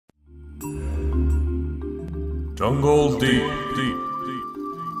Jungle Deep,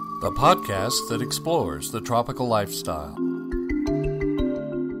 the podcast that explores the tropical lifestyle.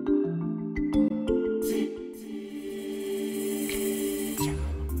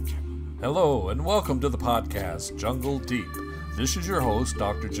 Hello, and welcome to the podcast, Jungle Deep. This is your host,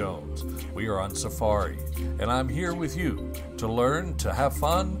 Dr. Jones. We are on safari, and I'm here with you to learn, to have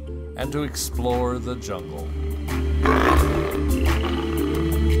fun, and to explore the jungle.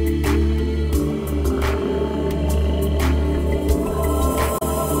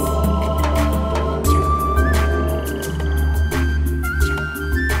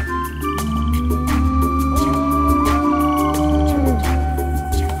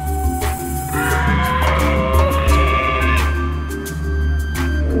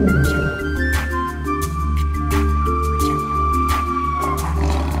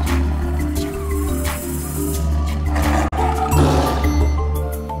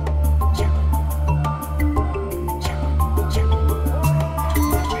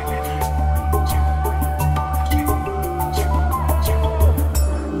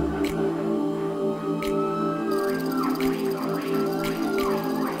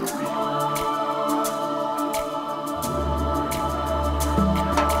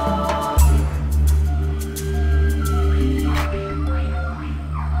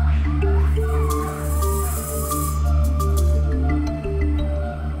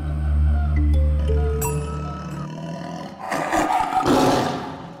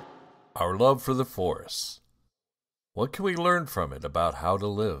 Our love for the forests. What can we learn from it about how to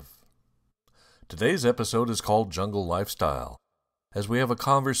live? Today's episode is called Jungle Lifestyle, as we have a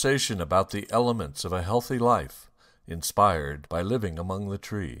conversation about the elements of a healthy life, inspired by living among the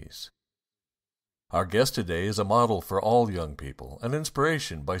trees. Our guest today is a model for all young people, an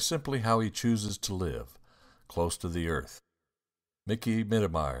inspiration by simply how he chooses to live, close to the earth.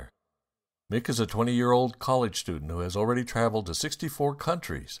 Mittermeier. Mick is a 20-year-old college student who has already traveled to 64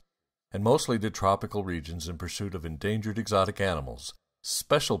 countries, and mostly to tropical regions in pursuit of endangered exotic animals,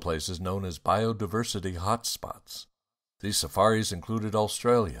 special places known as biodiversity hotspots. These safaris included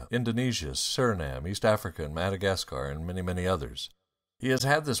Australia, Indonesia, Suriname, East Africa, and Madagascar, and many, many others. He has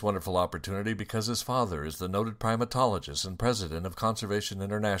had this wonderful opportunity because his father is the noted primatologist and president of Conservation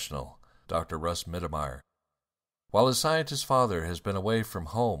International, Dr. Russ Mittermeier. While his scientist father has been away from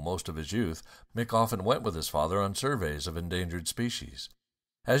home most of his youth, Mick often went with his father on surveys of endangered species.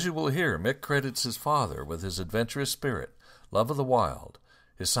 As you will hear, Mick credits his father with his adventurous spirit, love of the wild,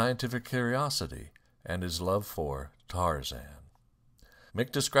 his scientific curiosity, and his love for Tarzan.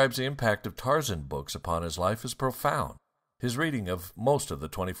 Mick describes the impact of Tarzan books upon his life as profound. His reading of most of the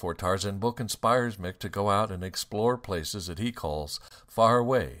 24 Tarzan books inspires Mick to go out and explore places that he calls far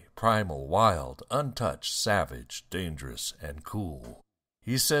away, primal, wild, untouched, savage, dangerous, and cool.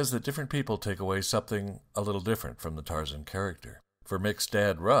 He says that different people take away something a little different from the Tarzan character. For Mick's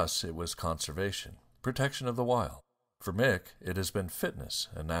dad, Russ, it was conservation, protection of the wild. For Mick, it has been fitness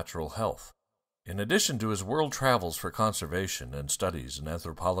and natural health. In addition to his world travels for conservation and studies in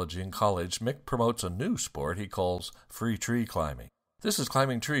anthropology in college, Mick promotes a new sport he calls free tree climbing. This is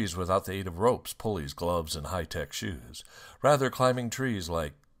climbing trees without the aid of ropes, pulleys, gloves, and high-tech shoes. Rather, climbing trees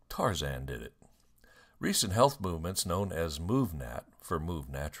like Tarzan did it. Recent health movements known as MovNat, for Move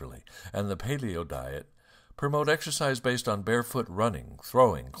Naturally, and the Paleodiet promote exercise based on barefoot running,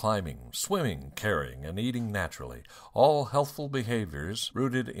 throwing, climbing, swimming, carrying, and eating naturally, all healthful behaviors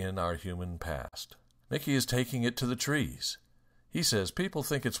rooted in our human past. Mickey is taking it to the trees. He says, "People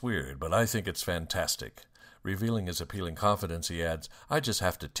think it's weird, but I think it's fantastic." Revealing his appealing confidence, he adds, "I just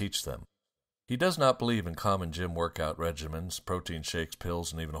have to teach them." He does not believe in common gym workout regimens, protein shakes,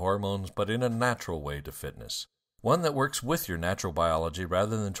 pills, and even hormones, but in a natural way to fitness. One that works with your natural biology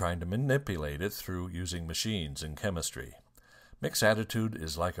rather than trying to manipulate it through using machines and chemistry. Mick's attitude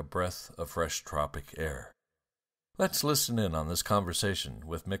is like a breath of fresh tropic air. Let's listen in on this conversation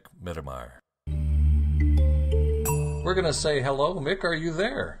with Mick Mittermeier. We're going to say hello. Mick, are you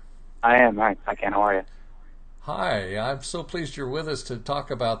there? I am. Hi, Ken. How are you? Hi. I'm so pleased you're with us to talk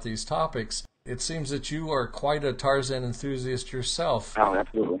about these topics. It seems that you are quite a Tarzan enthusiast yourself. Oh,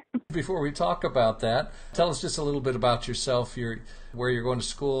 absolutely. Before we talk about that, tell us just a little bit about yourself, where you're going to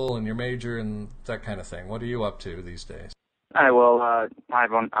school and your major and that kind of thing. What are you up to these days? Hi, well, hi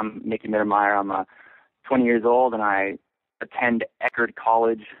everyone. I'm Mick Mittermeier. I'm 20 years old, and I attend Eckerd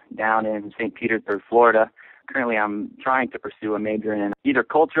College down in St. Petersburg, Florida. Currently, I'm trying to pursue a major in either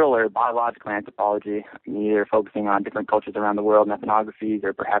cultural or biological anthropology, either focusing on different cultures around the world and ethnographies,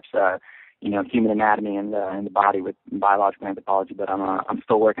 or perhaps human anatomy and the body with biological anthropology. But I'm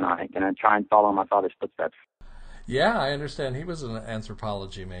still working on it, and I try and follow my father's footsteps. Yeah, I understand. He was an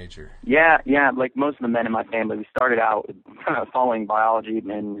anthropology major. Yeah. Like most of the men in my family, we started out following biology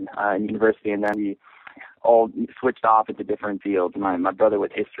in university, and then we all switched off into different fields. My brother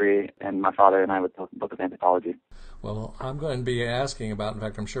with history, and my father and I with both of anthropology. Well, I'm going to be asking about, in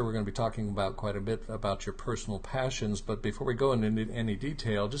fact, I'm sure we're going to be talking about quite a bit about your personal passions, but before we go into any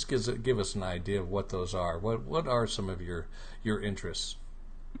detail, just give us an idea of what those are. What are some of your interests?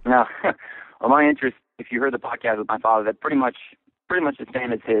 No, well, my interest, if you heard the podcast with my father, that's pretty much the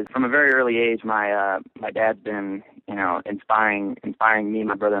same as his. From a very early age, my dad's been, inspiring me,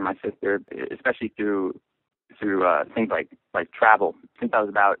 my brother, and my sister, especially through things like travel. Since I was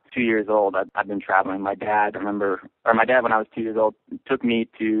about 2 years old, I've been traveling. My dad, when I was 2 years old, took me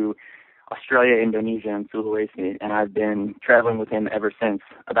to Australia, Indonesia, and Sulawesi, and I've been traveling with him ever since.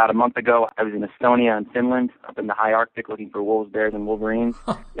 About a month ago, I was in Estonia and Finland, up in the high Arctic, looking for wolves, bears, and wolverines.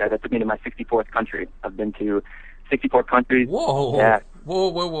 Yeah, that took me to my 64th country. I've been to 64 countries. Whoa! Yeah.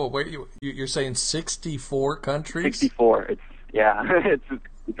 Whoa! Wait, you're saying 64 countries? 64.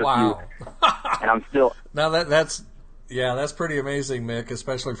 It's wow. And I'm still. Now that's pretty amazing, Mick,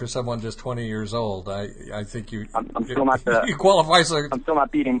 especially for someone just 20 years old. I think I'm still not you qualify. I'm still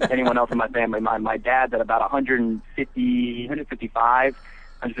not beating anyone else in my family. My dad's at about 150, 155,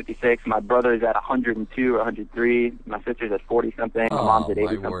 156. My brother's at 102 or 103. My sister's at 40 something. My mom's at 80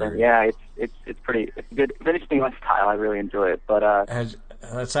 something. Word. Yeah, it's good. It's an interesting lifestyle. I really enjoy it. But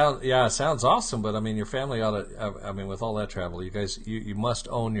it sounds awesome. But I mean, your family ought to. I mean, with all that travel, you guys, you must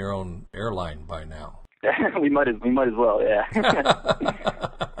own your own airline by now. we might as well, yeah.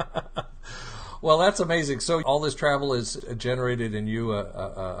 Well, that's amazing. So all this travel has generated in you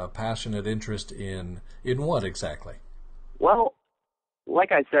a passionate interest in what exactly? Well,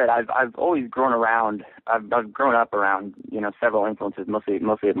 like I said, I've always grown around. I've grown up around several influences,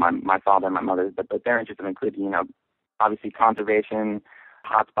 mostly of my father and my mother, but their interests have included obviously conservation,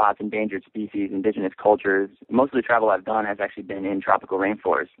 hotspots, endangered species, indigenous cultures. Most of the travel I've done has actually been in tropical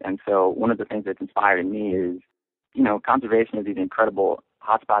rainforests. And so one of the things that's inspired in me is, conservation of these incredible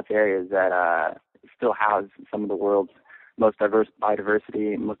hotspots areas that still house some of the world's most diverse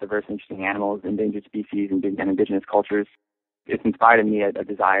biodiversity, most diverse interesting animals, endangered species, and indigenous cultures. It's inspired in me a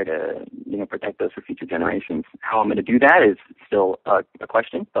desire to, protect those for future generations. How I'm going to do that is still a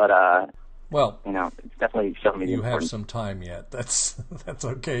question, but well, it's definitely showing me the importance. You have some time yet. That's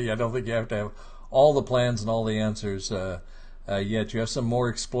okay. I don't think you have to have all the plans and all the answers yet. You have some more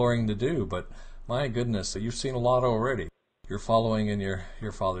exploring to do, but my goodness, you've seen a lot already. You're following in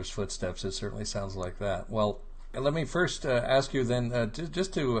your father's footsteps. It certainly sounds like that. Well, let me first ask you then,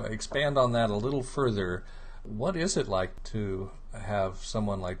 just to expand on that a little further, what is it like to have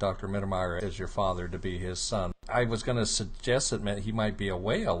someone like Dr. Mittermeier as your father to be his son? I was going to suggest that he might be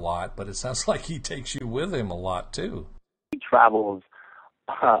away a lot, but it sounds like he takes you with him a lot, too. He travels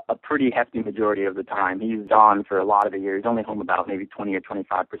a pretty hefty majority of the time. He's gone for a lot of the year. He's only home about maybe 20 or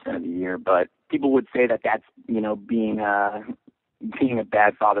 25% of the year, but people would say that that's, being a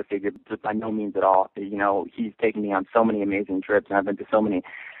bad father figure, just by no means at all. He's taken me on so many amazing trips, and I've been to so many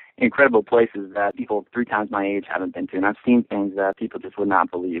incredible places that people 3 times my age haven't been to, and I've seen things that people just would not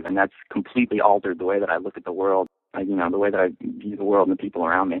believe, and that's completely altered the way that I look at the world, the way that I view the world and the people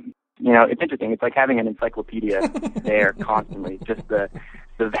around me. It's interesting. It's like having an encyclopedia there constantly. Just the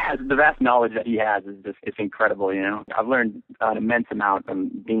vast knowledge that he has is it's incredible. I've learned an immense amount from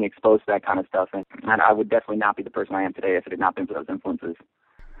being exposed to that kind of stuff, and I would definitely not be the person I am today if it had not been for those influences.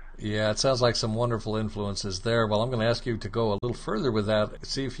 Yeah, it sounds like some wonderful influences there. Well, I'm going to ask you to go a little further with that.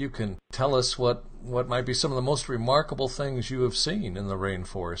 See if you can tell us what might be some of the most remarkable things you have seen in the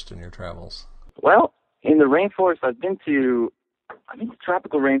rainforest in your travels. Well, in the rainforest, I've been to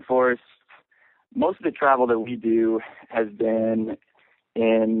tropical rainforests. Most of the travel that we do has been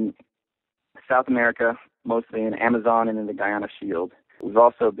in South America, mostly in Amazon and in the Guyana Shield. We've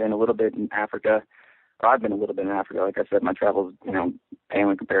also been a little bit in Africa. I've been a little bit in Africa. Like I said, my travels, pale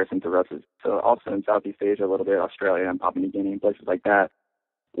in comparison to Russ's. So also in Southeast Asia, a little bit, Australia and Papua New Guinea and places like that.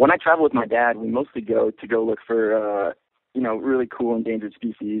 When I travel with my dad, we mostly go look for, really cool endangered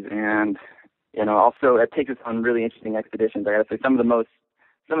species. And, also it takes us on really interesting expeditions. I got to say some of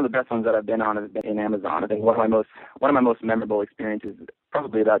the best ones that I've been on have been in Amazon. I think one of my most memorable experiences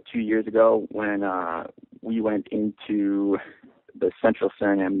probably about 2 years ago when we went into the Central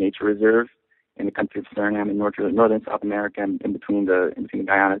Suriname Nature Reserve in the country of Suriname in northern South America, and in between the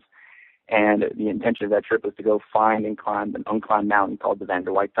Guyanas. And the intention of that trip was to go find and climb an unclimbed mountain called the Van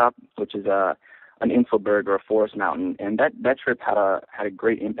der Weyktop, which is an Inselberg or a forest mountain. And that trip had a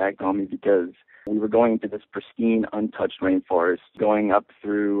great impact on me because we were going into this pristine, untouched rainforest, going up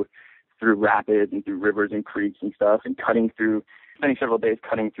through through rapids and through rivers and creeks and stuff, and spending several days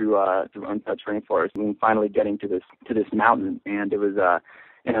cutting through untouched rainforest, and then finally getting to this mountain. And it was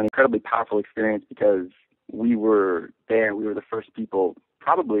an incredibly powerful experience because we were there. We were the first people,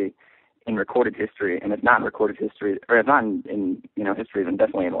 probably in recorded history, and if not in recorded history, or if not in history, then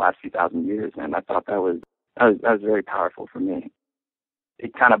definitely in the last few thousand years. And I thought that was very powerful for me.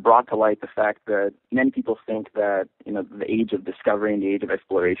 It kind of brought to light the fact that many people think that, the age of discovery and the age of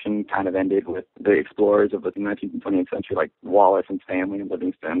exploration kind of ended with the explorers of the 19th and 20th century, like Wallace and Stanley and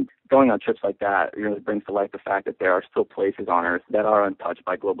Livingstone. Going on trips like that really brings to light the fact that there are still places on Earth that are untouched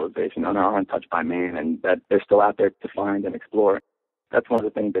by globalization and are untouched by man, and that they're still out there to find and explore. That's one of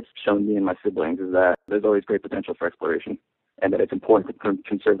the things that's shown me and my siblings, is that there's always great potential for exploration, and that it's important to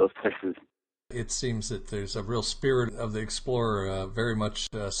conserve those places. It seems that there's a real spirit of the explorer very much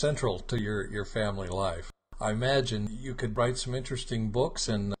central to your family life. I imagine you could write some interesting books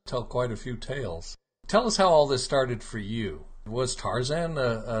and tell quite a few tales. Tell us how all this started for you. Was Tarzan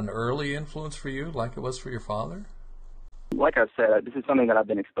an early influence for you, like it was for your father? Like I've said, this is something that I've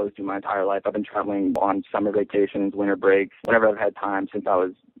been exposed to my entire life. I've been traveling on summer vacations, winter breaks, whenever I've had time since I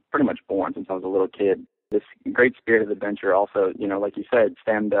was pretty much born, since I was a little kid. This great spirit of adventure also, like you said,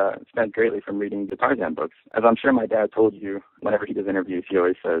 stemmed greatly from reading the Tarzan books. As I'm sure my dad told you, whenever he does interviews, he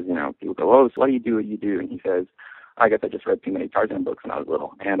always says, people go, "Oh, so what do you do? What do you do?" And he says, "I guess I just read too many Tarzan books when I was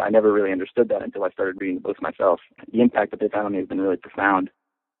little." And I never really understood that until I started reading the books myself. The impact that they've had on me has been really profound.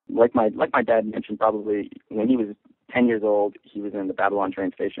 Like my dad mentioned, probably when he was 10 years old, he was in the Babylon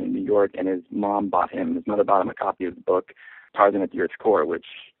train station in New York, and his mother bought him a copy of the book Tarzan at the Earth's Core, which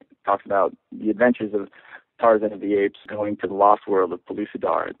talks about the adventures of Tarzan of the Apes going to the lost world of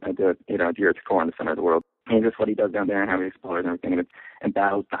Pellucidar, at the Earth's core in the center of the world. And just what he does down there and how he explores and everything, and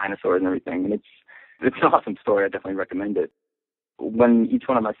battles dinosaurs and everything. And it's an awesome story. I definitely recommend it. When each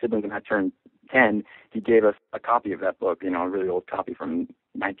one of my siblings and I turned 10, he gave us a copy of that book, a really old copy from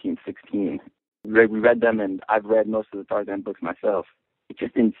 1916. We read them, and I've read most of the Tarzan books myself. It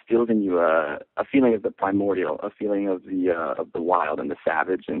just instills in you a feeling of the primordial, a feeling of the wild and the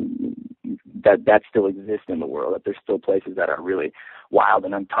savage, and that still exists in the world, that there's still places that are really wild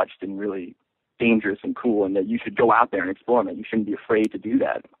and untouched and really dangerous and cool, and that you should go out there and explore them, and you shouldn't be afraid to do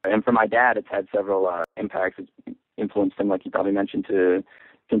that. And for my dad, it's had several impacts. It's influenced him, like you probably mentioned, to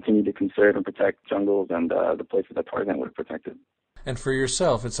continue to conserve and protect jungles and the places that Tarzan would have protected. And for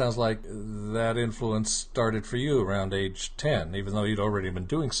yourself, it sounds like that influence started for you around age 10, even though you'd already been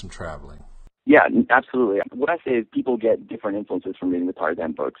doing some traveling. Yeah, absolutely. What I say is people get different influences from reading the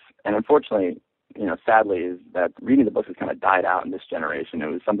Tarzan books. And unfortunately, sadly, is that reading the books has kind of died out in this generation. It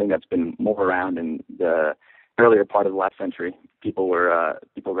was something that's been more around in the earlier part of the last century. People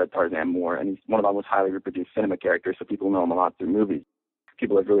read Tarzan more, and he's one of our most highly reproduced cinema characters, so people know him a lot through movies.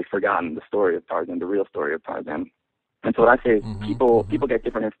 People have really forgotten the story of Tarzan, the real story of Tarzan. And so what I say is people get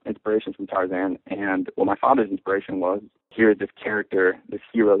different inspirations from Tarzan, and what my father's inspiration was, here is this character, this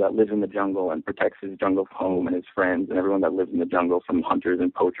hero that lives in the jungle and protects his jungle home and his friends and everyone that lives in the jungle from hunters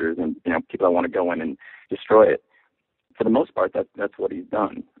and poachers and people that want to go in and destroy it. For the most part, that's what he's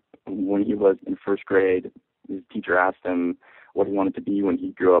done. When he was in first grade, his teacher asked him what he wanted to be when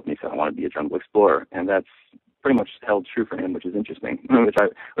he grew up, and he said, "I want to be a jungle explorer." And that's pretty much held true for him, which is interesting, which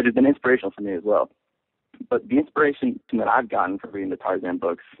has been inspirational for me as well. But the inspiration that I've gotten from reading the Tarzan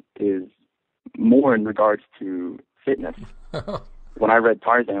books is more in regards to fitness. When I read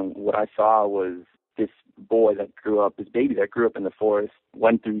Tarzan, what I saw was this boy that grew up, this baby that grew up in the forest,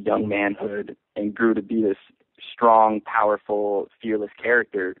 went through young manhood, and grew to be this strong, powerful, fearless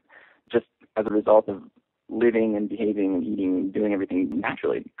character just as a result of living and behaving and eating and doing everything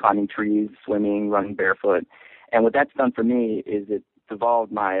naturally, climbing trees, swimming, running barefoot. And what that's done for me is it's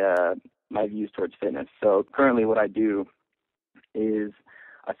evolved my views towards fitness. So currently what I do is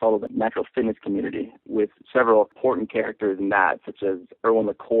I follow the natural fitness community with several important characters in that, such as Erwin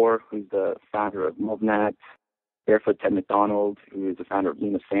LaCour, who's the founder of MovNat, Barefoot Ted McDonald, who is the founder of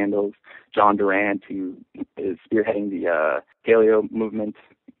Luna Sandals, John Durant, who is spearheading the paleo movement,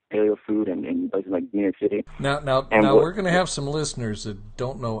 paleo food in places like New York City. Now, we're going to have some listeners that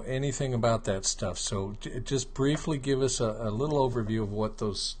don't know anything about that stuff, so just briefly give us a little overview of what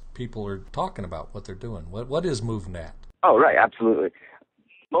those people are talking about, what they're doing. What is MovNat? Oh, right, absolutely.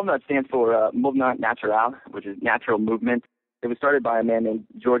 MovNat stands for Mouvement Naturel, which is natural movement. It was started by a man named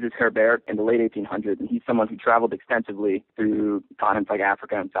Georges Herbert in the late 1800s, and he's someone who traveled extensively through continents like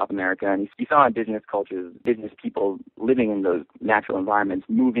Africa and South America, and he saw indigenous cultures, indigenous people living in those natural environments,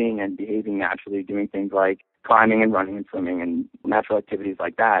 moving and behaving naturally, doing things like climbing and running and swimming and natural activities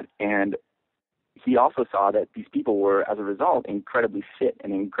like that. And he also saw that these people were, as a result, incredibly fit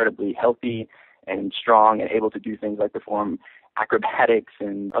and incredibly healthy and strong and able to do things like perform acrobatics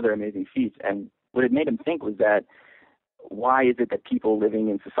and other amazing feats. And what it made him think was that why is it that people living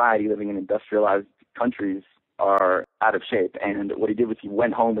in society, living in industrialized countries, are out of shape? And what he did was he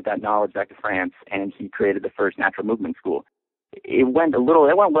went home with that knowledge back to France, and he created the first natural movement school. It went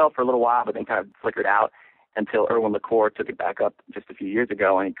well for a little while, but then kind of flickered out until Erwin LaCour took it back up just a few years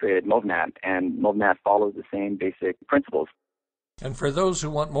ago, and he created MovNat. And MovNat follows the same basic principles. And for those who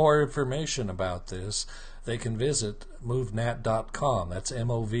want more information about this, they can visit MovNat.com. That's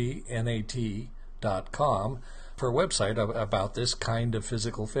MovNat.com for a website about this kind of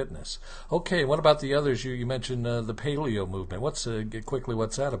physical fitness. Okay, what about the others? You mentioned the paleo movement. What's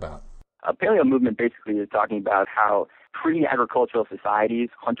that about? Paleo movement basically is talking about how pre-agricultural societies,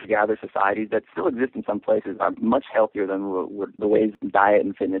 hunter-gatherer societies that still exist in some places, are much healthier than the ways of diet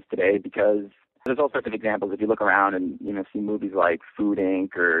and fitness today, because there's all sorts of examples. If you look around and see movies like Food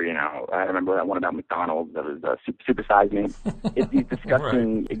Inc. or I remember that one about McDonald's that was Super Size Me. It's these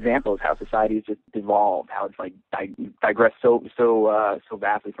disgusting examples how societies just evolved, how it's like digressed so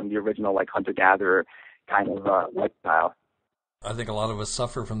vastly from the original like hunter-gatherer kind of lifestyle. I think a lot of us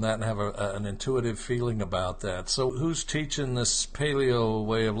suffer from that and have an intuitive feeling about that. So who's teaching this paleo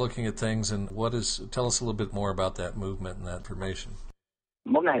way of looking at things, and tell us a little bit more about that movement and that information.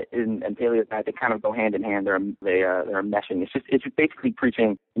 MovNat and paleo diet, they kind of go hand in hand. They're meshing. It's just basically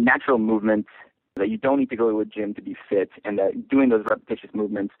preaching natural movements, that you don't need to go to a gym to be fit, and that doing those repetitious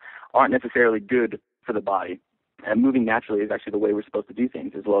movements aren't necessarily good for the body. And moving naturally is actually the way we're supposed to do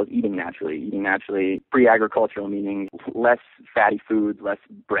things, as well as eating naturally. Eating naturally, pre-agricultural, meaning less fatty foods, less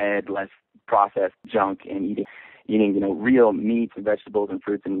bread, less processed junk, and eating real meats and vegetables and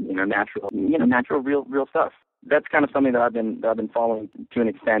fruits and natural real stuff. That's kind of something that I've been following to an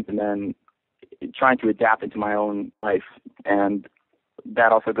extent, and then trying to adapt into my own life. And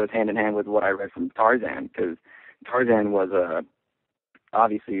that also goes hand in hand with what I read from Tarzan, because Tarzan was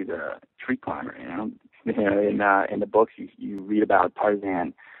obviously the tree climber. In the books you read about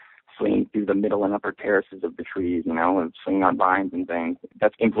Tarzan swinging through the middle and upper terraces of the trees, and swinging on vines and things.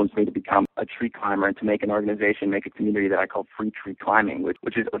 That's influenced me to become a tree climber and to make a community that I call free tree climbing, which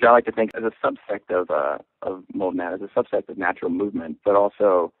I like to think as a subsect of MovNat, as a subsect of natural movement, but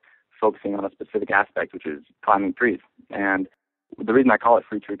also focusing on a specific aspect, which is climbing trees. And the reason I call it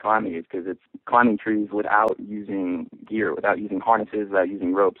free tree climbing is because it's climbing trees without using gear, without using harnesses, without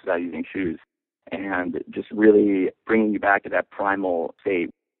using ropes, without using shoes, and just really bringing you back to that primal state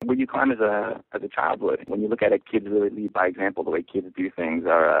where you climb as a child would. When you look at it, kids really lead by example. The way kids do things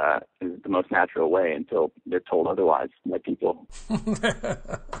is the most natural way until they're told otherwise by people.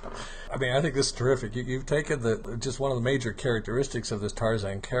 I mean, I think this is terrific. You've taken just one of the major characteristics of this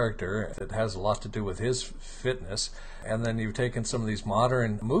Tarzan character that has a lot to do with his fitness, and then you've taken some of these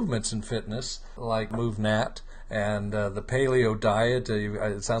modern movements in fitness, like MovNat, and the paleo diet.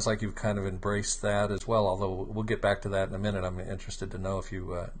 It sounds like you've kind of embraced that as well, although we'll get back to that in a minute. I'm interested to know if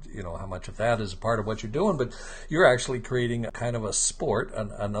you how much of that is a part of what you're doing, but you're actually creating a kind of a sport,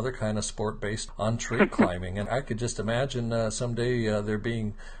 another kind of sport based on tree climbing. And I could just imagine someday there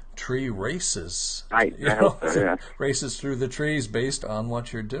being tree races, races through the trees based on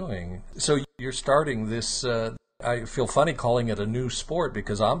what you're doing. So you're starting this I feel funny calling it a new sport,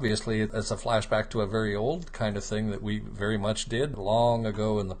 because obviously it's a flashback to a very old kind of thing that we very much did long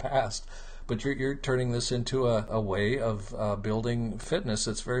ago in the past. But you're turning this into a way of building fitness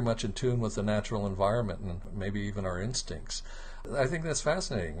that's very much in tune with the natural environment and maybe even our instincts. I think that's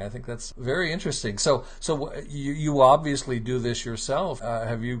fascinating. I think that's very interesting. So you obviously do this yourself.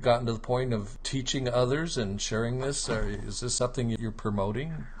 Have you gotten to the point of teaching others and sharing this? Or is this something you're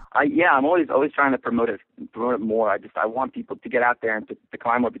promoting? I'm always trying to promote it more. I want people to get out there and to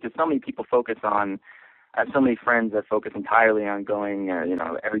climb more, because so many people focus on. I have so many friends that focus entirely on going,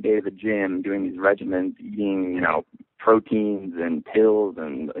 every day to the gym, doing these regimens, eating, proteins and pills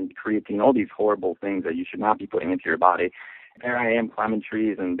and creatine, all these horrible things that you should not be putting into your body. There I am climbing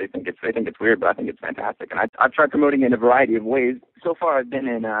trees, and they think it's weird, but I think it's fantastic. And I've tried promoting it in a variety of ways. So far, I've been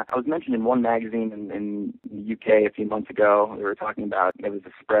in. I was mentioned in one magazine in the UK a few months ago. They were talking about, there was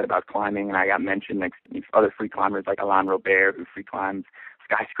a spread about climbing, and I got mentioned next to other free climbers like Alain Robert, who free climbs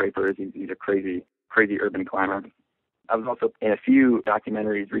skyscrapers. He's a crazy urban climber. I was also in a few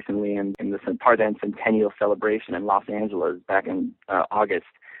documentaries recently in the Tarzan Centennial celebration in Los Angeles back in August.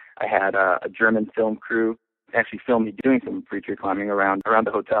 I had a German film crew actually filmed me doing some free tree climbing around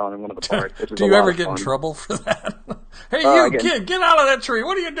the hotel and in one of the parks. Do you ever get in trouble for that? Hey, you kid, get out of that tree.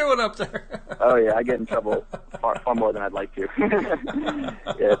 What are you doing up there? Oh yeah, I get in trouble far more than I'd like to.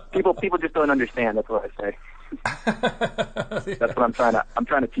 Yeah, people just don't understand. That's what I say. That's what I'm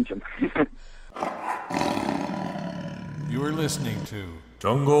trying to teach them. You are listening to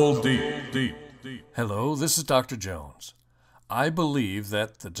Jungle Deep. Hello, this is Dr. Jones. I believe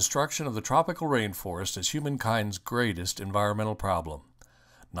that the destruction of the tropical rainforest is humankind's greatest environmental problem.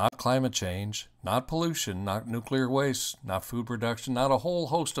 Not climate change, not pollution, not nuclear waste, not food production, not a whole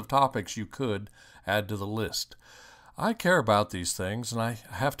host of topics you could add to the list. I care about these things, and I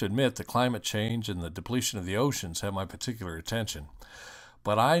have to admit that climate change and the depletion of the oceans have my particular attention.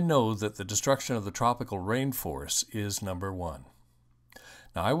 But I know that the destruction of the tropical rainforests is number one.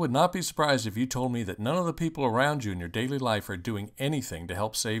 Now, I would not be surprised if you told me that none of the people around you in your daily life are doing anything to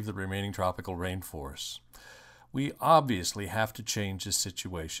help save the remaining tropical rainforests. We obviously have to change this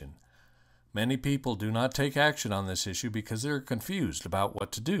situation. Many people do not take action on this issue because they're confused about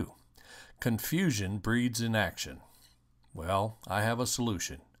what to do. Confusion breeds inaction. Well, I have a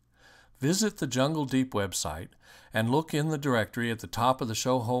solution. Visit the Jungle Deep website and look in the directory at the top of the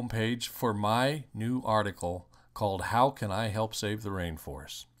show homepage for my new article called How Can I Help Save the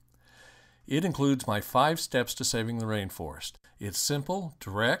Rainforest? It includes my 5 steps to saving the rainforest. It's simple,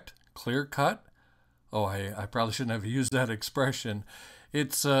 direct, clear-cut. Oh, I probably shouldn't have used that expression.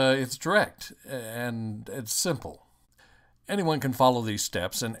 It's direct and it's simple. Anyone can follow these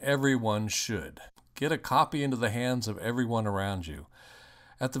steps, and everyone should. Get a copy into the hands of everyone around you.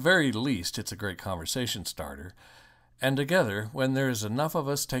 At the very least, it's a great conversation starter. And together, when there is enough of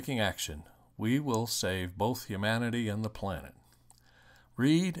us taking action, we will save both humanity and the planet.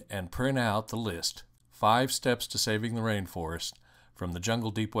 Read and print out the list, 5 Steps to Saving the Rainforest, from the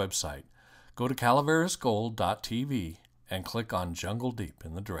Jungle Deep website. Go to calaverisgold.tv and click on Jungle Deep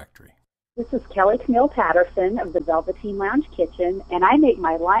in the directory. This is Kelly Camille Patterson of the Velveteen Lounge Kitchen, and I make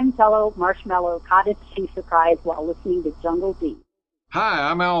my Limefellow Marshmallow Cottage Cheese Surprise while listening to Jungle Deep. Hi,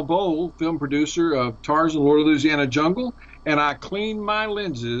 I'm Al Bowl, film producer of Tarzan, Lord of Louisiana Jungle, and I clean my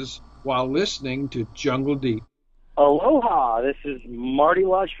lenses while listening to Jungle Deep. Aloha, this is Marty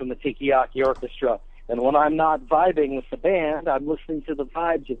Lush from the Tiki-Yaki Orchestra, and when I'm not vibing with the band, I'm listening to the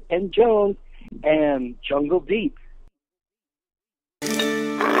vibes of Ken Jones and Jungle Deep.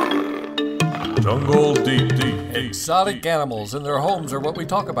 Jungle Deep. Exotic animals and their homes are what we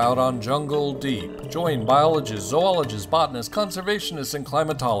talk about on Jungle Deep. Join biologists, zoologists, botanists, conservationists, and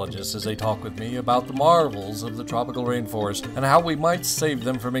climatologists as they talk with me about the marvels of the tropical rainforest and how we might save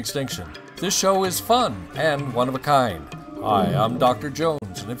them from extinction. This show is fun and one of a kind. Hi, I'm Dr.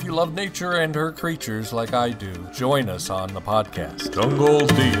 Jones, and if you love nature and her creatures like I do, join us on the podcast. Jungle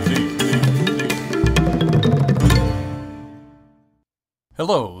Deep.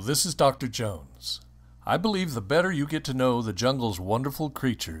 Hello, this is Dr. Jones. I believe the better you get to know the jungle's wonderful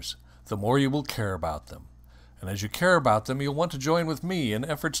creatures, the more you will care about them. And as you care about them, you'll want to join with me in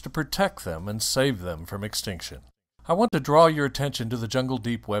efforts to protect them and save them from extinction. I want to draw your attention to the Jungle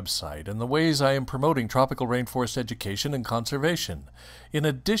Deep website and the ways I am promoting tropical rainforest education and conservation. In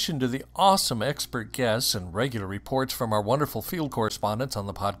addition to the awesome expert guests and regular reports from our wonderful field correspondents on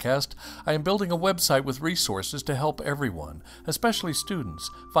the podcast, I am building a website with resources to help everyone, especially students,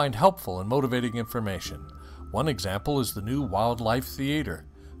 find helpful and motivating information. One example is the new Wildlife Theater,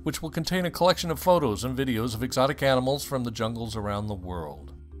 which will contain a collection of photos and videos of exotic animals from the jungles around the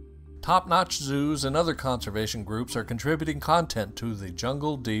world. Top-notch zoos and other conservation groups are contributing content to the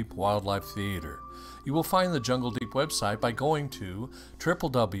Jungle Deep Wildlife Theater. You will find the Jungle Deep website by going to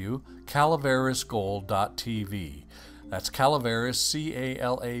www.calaverisgold.tv. That's Calaveris,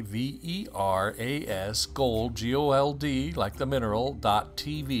 Calaveras, Gold, Gold, like the mineral,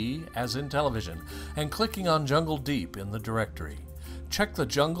 .tv, as in television, and clicking on Jungle Deep in the directory. Check the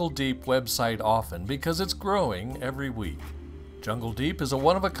Jungle Deep website often because it's growing every week. Jungle Deep is a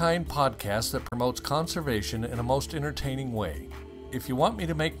one-of-a-kind podcast that promotes conservation in a most entertaining way. If you want me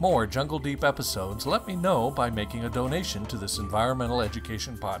to make more Jungle Deep episodes, let me know by making a donation to this environmental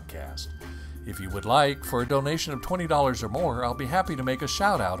education podcast. If you would like, for a donation of $20 or more, I'll be happy to make a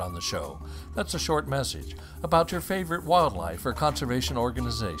shout-out on the show. That's a short message about your favorite wildlife or conservation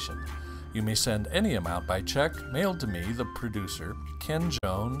organization. You may send any amount by check mailed to me, the producer, Ken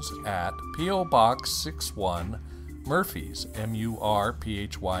Jones, at P.O. Box 61, Murphys,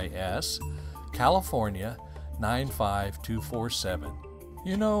 Murphys, California, 95247.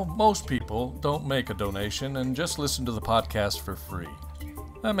 You know, most people don't make a donation and just listen to the podcast for free.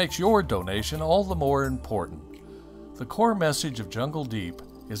 That makes your donation all the more important. The core message of Jungle Deep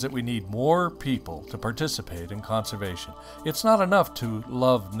is that we need more people to participate in conservation. It's not enough to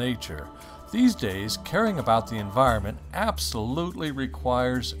love nature. These days, caring about the environment absolutely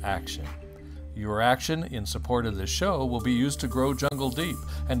requires action. Your action in support of this show will be used to grow Jungle Deep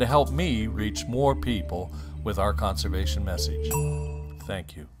and to help me reach more people with our conservation message.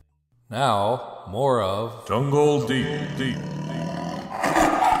 Thank you. Now, more of Jungle Deep.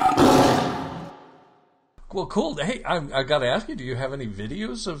 Well, cool. Hey, I got to ask you, do you have any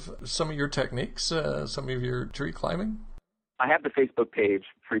videos of some of your techniques, some of your tree climbing? I have the Facebook page,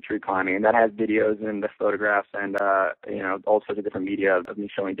 Free Tree Climbing, and that has videos and the photographs and, all sorts of different media of me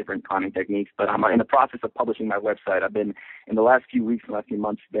showing different climbing techniques. But I'm in the process of publishing my website. I've been, in the last few weeks, the last few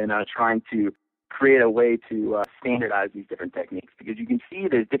months, been trying to create a way to standardize these different techniques, because you can see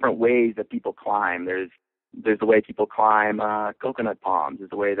there's different ways that people climb. There's the way people climb coconut palms.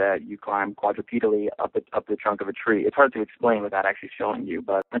 There's the way that you climb quadrupedally up the trunk of a tree. It's hard to explain without actually showing you,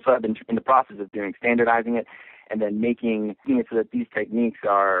 but that's what I've been in the process of doing, standardizing it, and then making it so that these techniques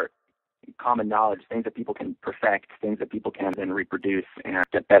are common knowledge, things that people can perfect, things that people can then reproduce and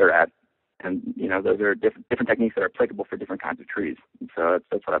get better at. And, those are different techniques that are applicable for different kinds of trees. And so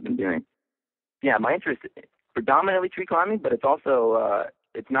that's what I've been doing. Yeah, my interest is predominantly tree climbing, but it's also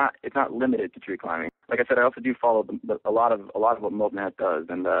it's not limited to tree climbing. Like I said, I also do follow a lot of what MovNat does,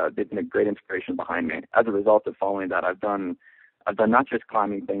 and they've been a great inspiration behind me. As a result of following that, I've done not just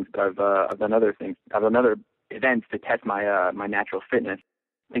climbing things, but I've done other things. I've done other events to test my my natural fitness.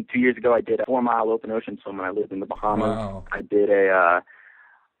 I think 2 years ago I did a 4-mile open ocean swim when I lived in the Bahamas. Wow.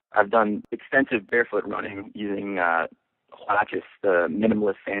 I've done extensive barefoot running using Hlatches, the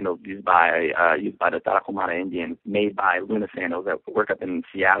minimalist sandals used by the Tarahumara Indians, made by Luna Sandals that work up in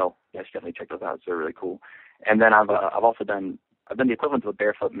Seattle. Yes, definitely check those out. They're really cool. And then I've also done the equivalent of a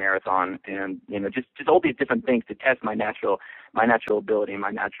barefoot marathon, and just all these different things to test my natural ability,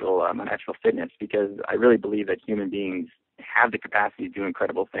 my natural fitness, because I really believe that human beings have the capacity to do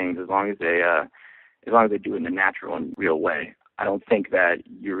incredible things as long as they do it in a natural and real way. I don't think that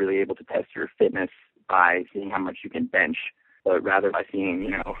you're really able to test your fitness by seeing how much you can bench, but rather by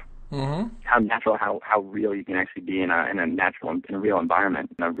seeing, how natural, how real you can actually be in a real environment,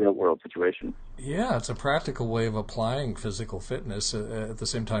 in a real world situation. Yeah, it's a practical way of applying physical fitness at the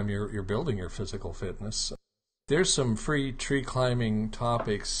same time you're building your physical fitness. There's some free tree climbing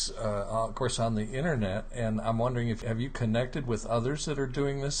topics, of course, on the internet, and I'm wondering have you connected with others that are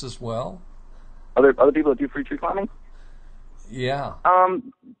doing this as well? Other people that do free tree climbing? Yeah.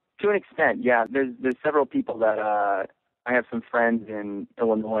 To an extent, yeah. There's several people that I have some friends in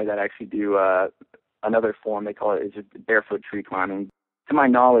Illinois that actually do another form. They call it just barefoot tree climbing. To my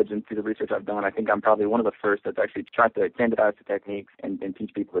knowledge and through the research I've done, I think I'm probably one of the first that's actually tried to standardize the techniques and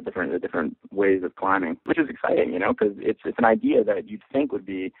teach people the different ways of climbing, which is exciting, because it's an idea that you'd think would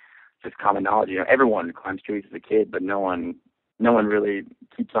be just common knowledge. Everyone climbs trees as a kid, but no one really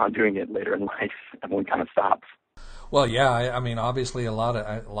keeps on doing it later in life. Everyone kind of stops. Well, yeah, I mean, obviously a lot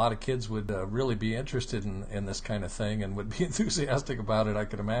of kids would really be interested in this kind of thing and would be enthusiastic about it, I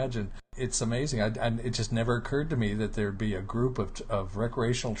could imagine. It's amazing. It just never occurred to me that there'd be a group of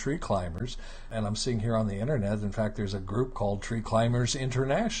recreational tree climbers, and I'm seeing here on the internet, in fact, there's a group called Tree Climbers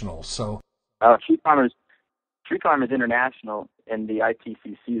International. So, Tree Climbers International and the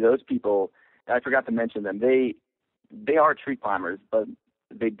ITCC, those people, I forgot to mention them. They are tree climbers, but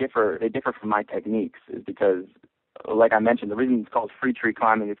they differ from my techniques, is because, like I mentioned, the reason it's called free tree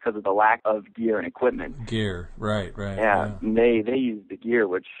climbing is because of the lack of gear and equipment. Gear, right. Yeah. They use the gear,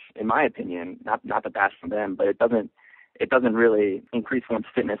 which, in my opinion, not the best for them, but it doesn't really increase one's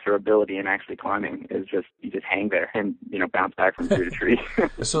fitness or ability in actually climbing. It's just you just hang there and bounce back from tree to tree.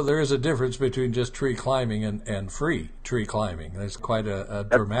 So there is a difference between just tree climbing and free tree climbing. There's quite a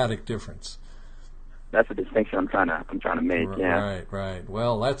dramatic difference. That's a distinction I'm trying to make. Yeah. Right.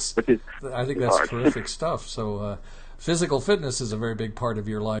 Well, I think that's hard. Terrific stuff. So, physical fitness is a very big part of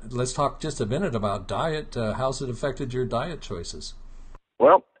your life. Let's talk just a minute about diet. How's it affected your diet choices?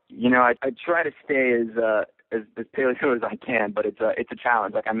 Well, I try to stay as paleo as I can, but it's a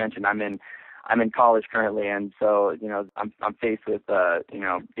challenge. Like I mentioned, I'm in college currently, and so I'm faced with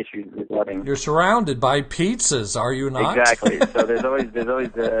issues with loving. You're surrounded by pizzas, are you not? Exactly. So there's always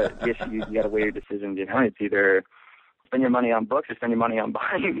the issue. You got to weigh your decisions. It's either spend your money on books or spend your money on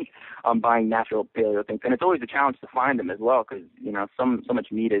buying natural paleo things, and it's always a challenge to find them as well, because so much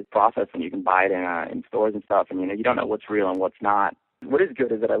meat is processed and you can buy it in stores and stuff, and you don't know what's real and what's not. What is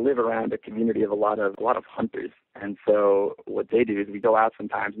good is that I live around a community of a lot of hunters, and so what they do is we go out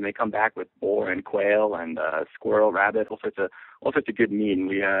sometimes and they come back with boar and quail and squirrel, rabbit, all sorts of good meat, and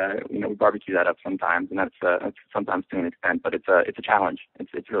we barbecue that up sometimes, and that's sometimes to an extent, but it's a challenge.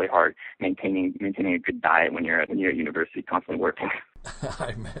 It's really hard maintaining a good diet when you're at university, constantly working.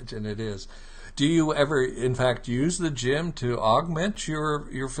 I imagine it is. Do you ever, in fact, use the gym to augment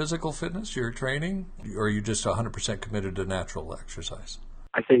your physical fitness, your training, or are you just 100% committed to natural exercise?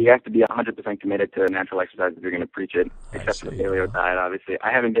 I say you have to be 100% committed to natural exercise if you're going to preach it, except for the paleo diet, obviously.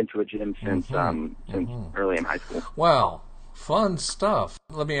 I haven't been to a gym since early in high school. Wow. Fun stuff.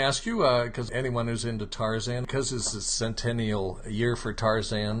 Let me ask you, because anyone who's into Tarzan, because it's the centennial year for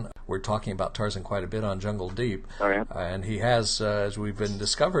Tarzan, we're talking about Tarzan quite a bit on Jungle Deep. Oh, yeah? And he has, as we've been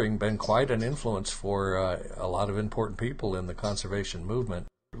discovering, been quite an influence for a lot of important people in the conservation movement.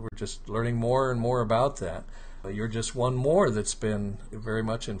 We're just learning more and more about that. You're just one more that's been very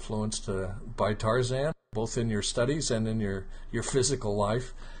much influenced by Tarzan, both in your studies and in your physical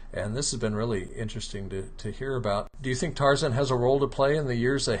life. And this has been really interesting to hear about. Do you think Tarzan has a role to play in the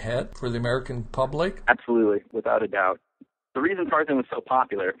years ahead for the American public? Absolutely, without a doubt. The reason Tarzan was so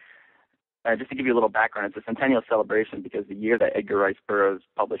popular, just to give you a little background, it's a centennial celebration because the year that Edgar Rice Burroughs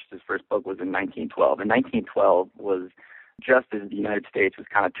published his first book was in 1912. And 1912 was just as the United States was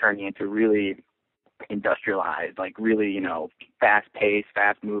kind of turning into really industrialized, like really, fast-paced,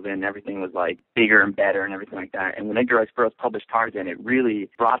 fast-moving. Everything was like bigger and better and everything like that. And when Edgar Rice Burroughs published Tarzan, it really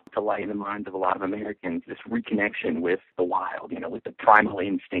brought to light in the minds of a lot of Americans this reconnection with the wild, with the primal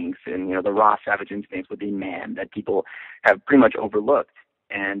instincts and, the raw savage instincts within man that people have pretty much overlooked.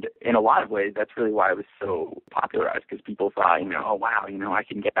 And in a lot of ways, that's really why it was so popularized, because people thought, oh, wow, I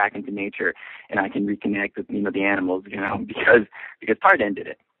can get back into nature and I can reconnect with, the animals, because Tarzan did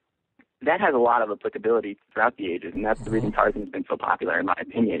it. That has a lot of applicability throughout the ages, and that's the reason Tarzan has been so popular, in my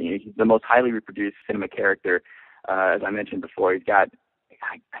opinion. He's the most highly reproduced cinema character, as I mentioned before. He's got,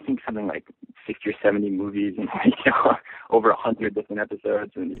 I think, something like 60 or 70 movies and over 100 different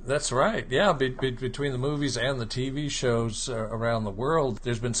episodes. And that's right. Yeah, between the movies and the TV shows around the world,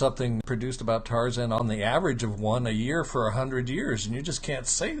 there's been something produced about Tarzan on the average of one a year for 100 years, and you just can't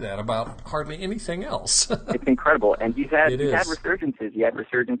say that about hardly anything else. It's incredible, and he's had resurgences. He had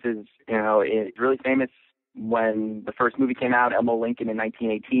resurgences. It's really famous when the first movie came out, Elmo Lincoln in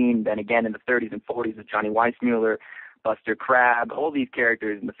 1918. Then again in the 30s and 40s with Johnny Weissmuller, Buster Crabbe, all these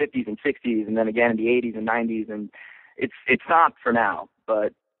characters in the 50s and 60s, and then again in the 80s and 90s, and it's stopped for now,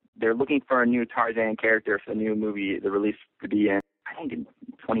 but they're looking for a new Tarzan character for the new movie, the release to be in, I think in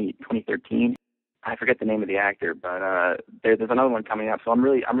 2013. I forget the name of the actor, but there's another one coming up, so I'm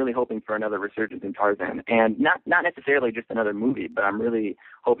really hoping for another resurgence in Tarzan, and not necessarily just another movie, but I'm really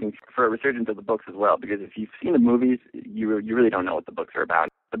hoping for a resurgence of the books as well, because if you've seen the movies, you really don't know what the books are about.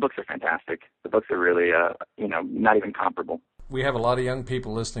 The books are fantastic. The books are really, not even comparable. We have a lot of young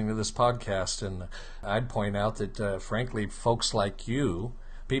people listening to this podcast, and I'd point out that, frankly, folks like you,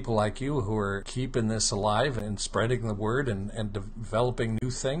 people like you who are keeping this alive and spreading the word and developing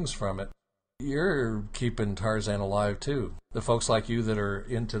new things from it, you're keeping Tarzan alive too. The folks like you that are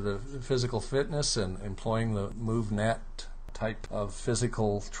into the physical fitness and employing the MovNat type of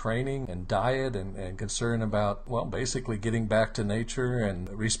physical training and diet and concern about, basically getting back to nature and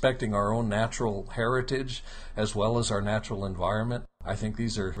respecting our own natural heritage as well as our natural environment. I think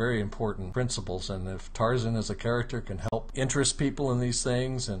these are very important principles, and if Tarzan as a character can help interest people in these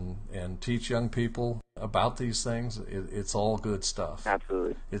things and teach young people about these things, it's all good stuff.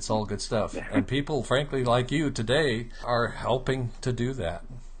 Absolutely. It's all good stuff. And people, frankly, like you today are helping to do that.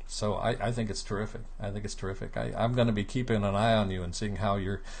 So I think it's terrific. I'm going to be keeping an eye on you and seeing how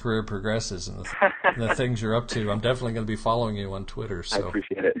your career progresses and the things you're up to. I'm definitely going to be following you on Twitter. So. I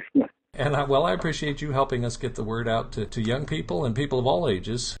appreciate it. And I appreciate you helping us get the word out to young people and people of all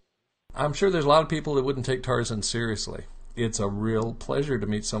ages. I'm sure there's a lot of people that wouldn't take Tarzan seriously. It's a real pleasure to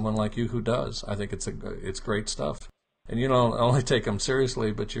meet someone like you who does. I think it's great stuff. And you don't only take them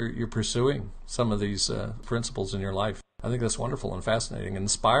seriously, but you're pursuing some of these principles in your life. I think that's wonderful and fascinating and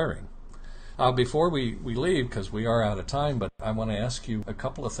inspiring. Before we leave, because we are out of time, but I want to ask you a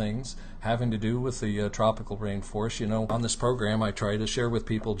couple of things having to do with the tropical rainforest. On this program, I try to share with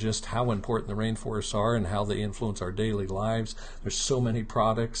people just how important the rainforests are and how they influence our daily lives. There's so many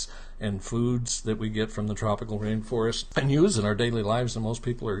products and foods that we get from the tropical rainforest and use in our daily lives, and most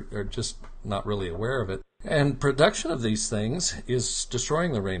people are just not really aware of it. And production of these things is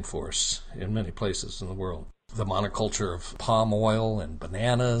destroying the rainforests in many places in the world. The monoculture of palm oil and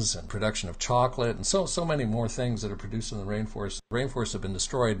bananas and production of chocolate and so many more things that are produced in the rainforest. Rainforests have been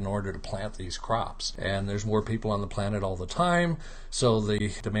destroyed in order to plant these crops. And there's more people on the planet all the time, so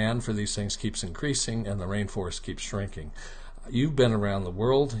the demand for these things keeps increasing and the rainforest keeps shrinking. You've been around the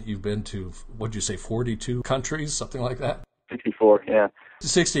world. You've been to, 42 countries, something like that? 64, yeah.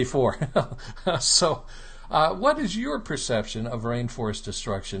 64. So What is your perception of rainforest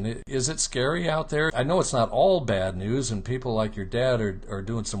destruction? Is it scary out there? I know it's not all bad news, and people like your dad are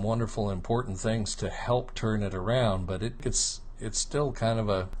doing some wonderful, important things to help turn it around, but it's still kind of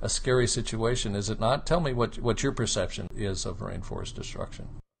a scary situation, is it not? Tell me what your perception is of rainforest destruction.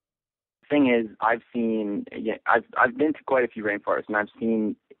 The thing is, I've been to quite a few rainforests, and I've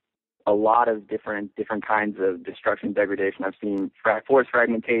seen a lot of different kinds of destruction and degradation. I've seen forest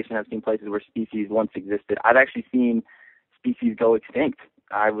fragmentation. I've seen places where species once existed. I've actually seen species go extinct.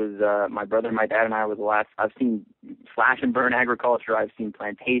 My brother, my dad, and I were the last. I've seen slash and burn agriculture. I've seen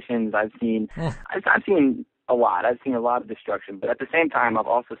plantations. I've seen a lot. I've seen a lot of destruction, but at the same time, I've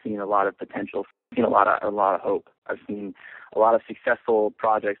also seen a lot of potential. I've seen a lot of hope. I've seen a lot of successful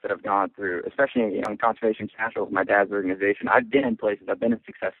projects that I've gone through, especially in Conservation International with my dad's organization. I've been in places. I've been in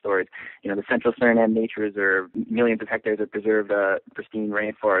success stories. The Central Suriname Nature Reserve, millions of hectares of preserved pristine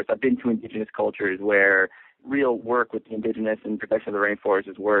rainforests. I've been to indigenous cultures where real work with the indigenous and protection of the rainforest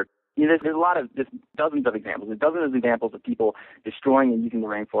is work. There's dozens of examples. There's dozens of examples of people destroying and using the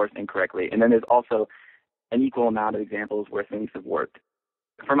rainforest incorrectly. And then there's also an equal amount of examples where things have worked.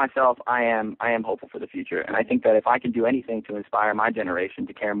 For myself, I am hopeful for the future, and I think that if I can do anything to inspire my generation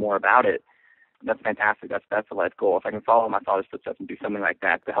to care more about it, that's fantastic. That's the life goal. If I can follow my father's footsteps and do something like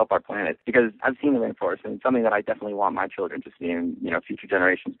that to help our planet, because I've seen the rainforest, and it's something that I definitely want my children to see and future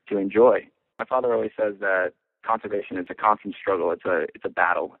generations to enjoy. My father always says that conservation is a constant struggle. It's a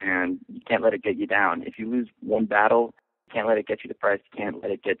battle, and you can't let it get you down. If you lose one battle, you can't let it get you depressed. You can't let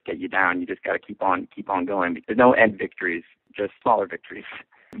it get you down. You just got to keep on going. There's no end victories, just smaller victories.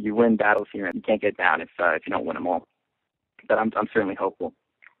 You win battles here, and you can't get down if you don't win them all. But I'm certainly hopeful.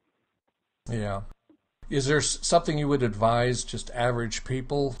 Yeah. Is there something you would advise just average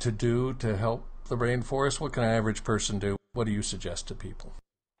people to do to help the rainforest? What can an average person do? What do you suggest to people?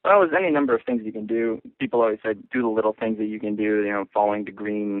 Well, there's any number of things you can do. People always say do the little things that you can do, following the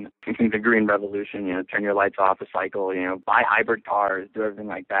green revolution, turn your lights off, recycle, buy hybrid cars, do everything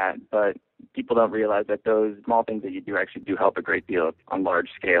like that. But people don't realize that those small things that you do actually do help a great deal on large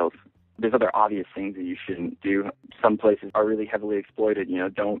scales. There's other obvious things that you shouldn't do. Some places are really heavily exploited.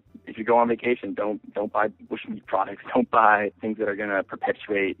 If you go on vacation, don't buy bushmeat products. Don't buy things that are going to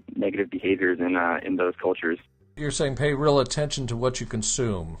perpetuate negative behaviors in those cultures. You're saying pay real attention to what you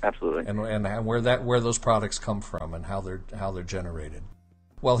consume. Absolutely. And where those products come from and how they're generated.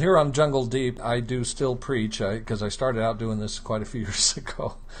 Well, here on Jungle Deep, I do still preach, because I started out doing this quite a few years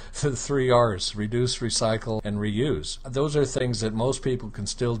ago, the 3 R's, reduce, recycle, and reuse. Those are things that most people can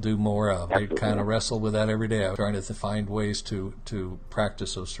still do more of. Absolutely. I kind of wrestle with that every day. I'm trying to find ways to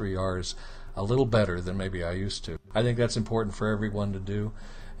practice those 3 R's a little better than maybe I used to. I think that's important for everyone to do,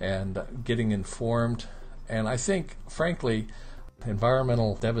 and getting informed. And I think, frankly,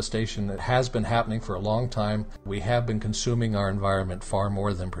 environmental devastation has been happening for a long time. We have been consuming our environment far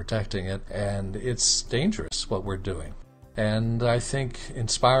more than protecting it, and it's dangerous what we're doing. And I think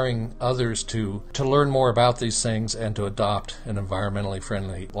inspiring others to learn more about these things and to adopt an environmentally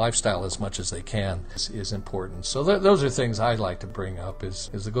friendly lifestyle as much as they can is important. So those are things I'd like to bring up is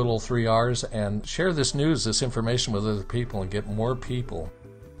the good old 3 R's, and share this news, this information with other people and get more people.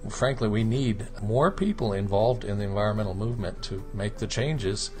 Frankly, we need more people involved in the environmental movement to make the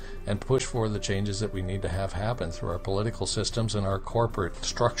changes and push for the changes that we need to have happen through our political systems and our corporate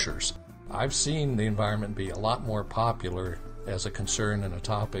structures. I've seen the environment be a lot more popular as a concern and a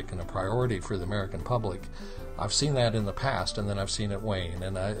topic and a priority for the American public. I've seen that in the past, and then I've seen it wane.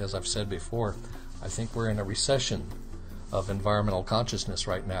 And as I've said before, I think we're in a recession of environmental consciousness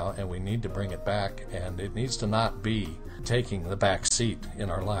right now, and we need to bring it back, and it needs to not be taking the back seat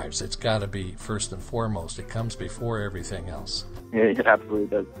in our lives. It's got to be first and foremost. It comes before everything else. Yeah, it absolutely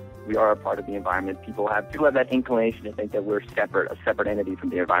does. We are a part of the environment. People have that inclination to think that we're a separate entity from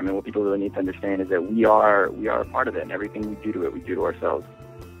the environment. What people really need to understand is that we are a part of it, and everything we do to it, we do to ourselves.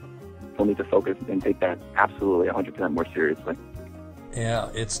 We'll need to focus and take that absolutely 100% more seriously. Yeah,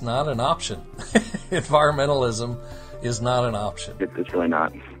 it's not an option. Environmentalism is not an option. It's really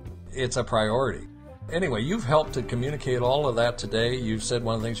not. It's a priority. Anyway, you've helped to communicate all of that today. You've said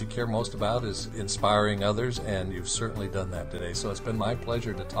one of the things you care most about is inspiring others, and you've certainly done that today. So it's been my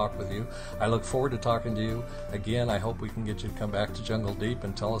pleasure to talk with you. I look forward to talking to you again. I hope we can get you to come back to Jungle Deep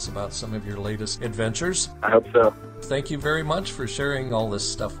and tell us about some of your latest adventures. I hope so. Thank you very much for sharing all this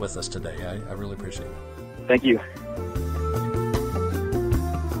stuff with us today. I really appreciate it. Thank you.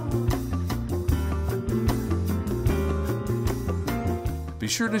 Be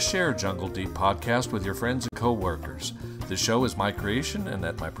sure to share Jungle Deep Podcast with your friends and coworkers. This show is my creation and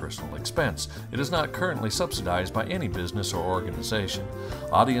at my personal expense. It is not currently subsidized by any business or organization.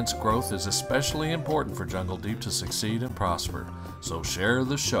 Audience growth is especially important for Jungle Deep to succeed and prosper, so share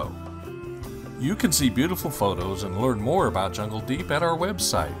the show. You can see beautiful photos and learn more about Jungle Deep at our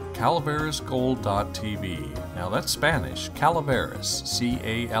website, calaverasgold.tv. Now that's Spanish, Calaveras,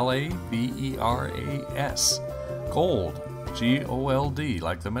 C-A-L-A-V-E-R-A-S, gold, G-O-L-D,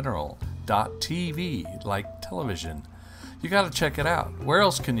 like the mineral, .tv, like television. You gotta check it out. Where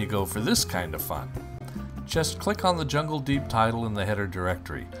else can you go for this kind of fun? Just click on the Jungle Deep title in the header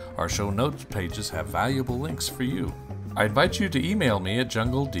directory. Our show notes pages have valuable links for you. I invite you to email me at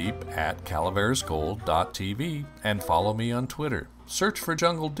jungledeep@calaverasgold.tv and follow me on Twitter. Search for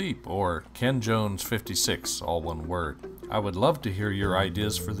Jungle Deep or Ken Jones 56, all one word. I would love to hear your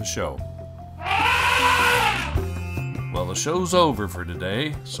ideas for the show. Well, the show's over for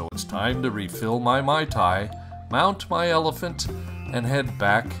today, so it's time to refill my Mai Tai, mount my elephant, and head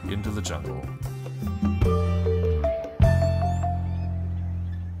back into the jungle.